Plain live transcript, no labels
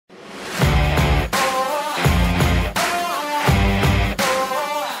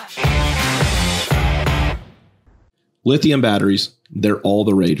lithium batteries, they're all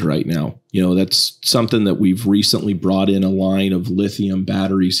the rage right now. That's something that we've recently brought in a line of lithium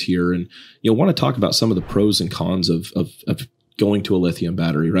batteries here. And, want to talk about some of the pros and cons of going to a lithium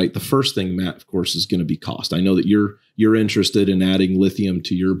battery, right? The first thing, Matt, of course, is going to be cost. I know that you're interested in adding lithium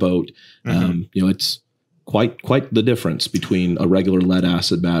to your boat. It's quite the difference between a regular lead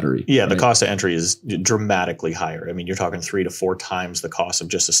acid battery. Yeah, right? the cost of entry is dramatically higher. I mean, you're talking 3 to 4 times the cost of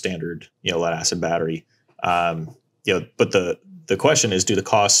just a standard, lead acid battery. But the question is, do the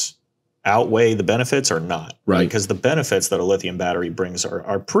costs outweigh the benefits or not? Right. Because the benefits that a lithium battery brings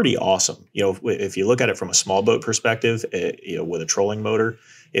are pretty awesome. If you look at it from a small boat perspective, with a trolling motor,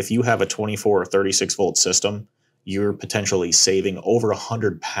 if you have a 24 or 36 volt system, you're potentially saving over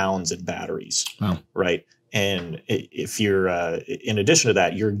 100 pounds in batteries. Wow. Right. And if you're, in addition to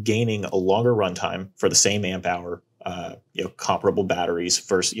that, you're gaining a longer runtime for the same amp hour, comparable batteries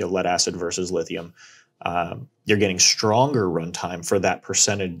versus, lead acid versus lithium. You're getting stronger runtime for that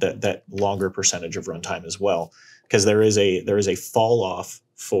percentage, that longer percentage of runtime as well, because there is a fall off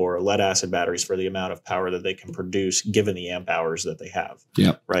for lead acid batteries for the amount of power that they can produce given the amp hours that they have.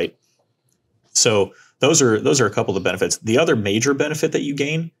 Yeah. Right. So those are a couple of the benefits. The other major benefit that you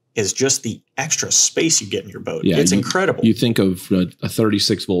gain is just the extra space you get in your boat. Yeah, it's incredible. You think of a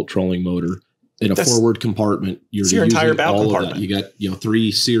 36 volt trolling motor in a forward compartment. You're your entire bow compartment. You got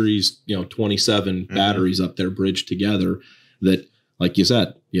 3 series, 27 batteries up there bridged together that, like you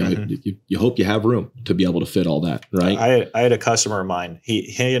said, you hope you have room to be able to fit all that, right? I had a customer of mine.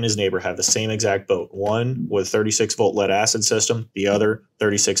 He and his neighbor have the same exact boat. One with 36 volt lead acid system, the other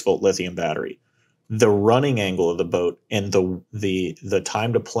 36 volt lithium battery. The running angle of the boat and the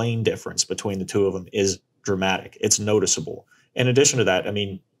time to plane difference between the two of them is dramatic. It's noticeable. In addition to that, I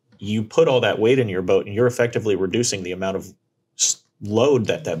mean, you put all that weight in your boat and you're effectively reducing the amount of load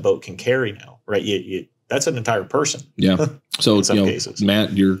that boat can carry now, right? That's an entire person. Yeah. So, in some cases.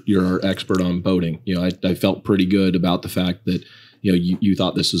 Matt, you're our expert on boating. I felt pretty good about the fact that, you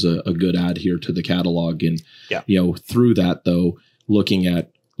thought this was a good add here to the catalog. And, through that though, looking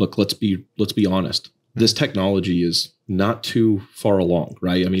at, let's be honest. This technology is not too far along,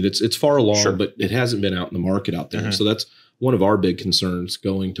 right? I mean, it's far along, sure, but it hasn't been out in the market out there. So that's one of our big concerns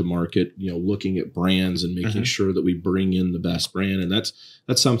going to market, looking at brands and making sure that we bring in the best brand. And that's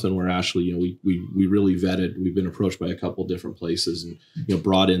something where Ashley, we really vetted. We've been approached by a couple different places and,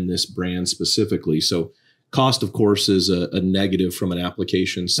 brought in this brand specifically. So cost, of course, is a negative from an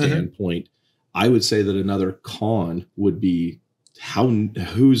application standpoint. I would say that another con would be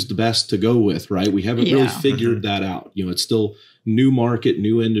who's the best to go with, right? We haven't really figured that out. It's still new market,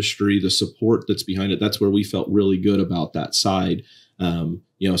 new industry, the support that's behind it. That's where we felt really good about that side. So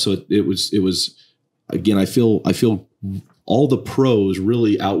it was, again, I feel all the pros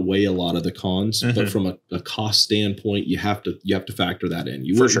really outweigh a lot of the cons, but from a cost standpoint, you have to factor that in.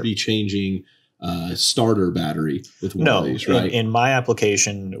 You wouldn't be changing starter battery with one of these, right? In my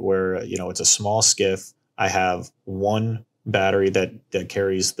application where, it's a small skiff, I have one battery that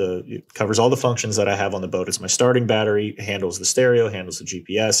covers all the functions that I have on the boat. It's my starting battery, handles the stereo, handles the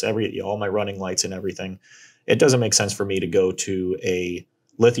GPS, all my running lights and everything. It doesn't make sense for me to go to a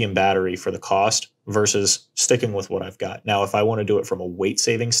lithium battery for the cost versus sticking with what I've got. Now, if I want to do it from a weight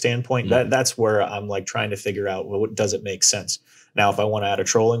saving standpoint, that's where I'm like trying to figure out, what does it make sense? Now, if I want to add a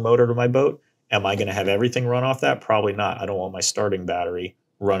trolling motor to my boat, am I going to have everything run off that? Probably not. I don't want my starting battery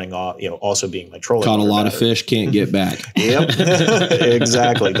running off, also being my trolling. Caught a lot of fish, can't get back. Yep,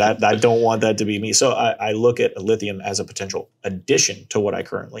 exactly. I don't want that to be me. So I look at lithium as a potential addition to what I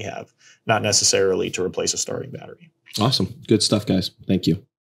currently have, not necessarily to replace a starting battery. Awesome. Good stuff, guys. Thank you.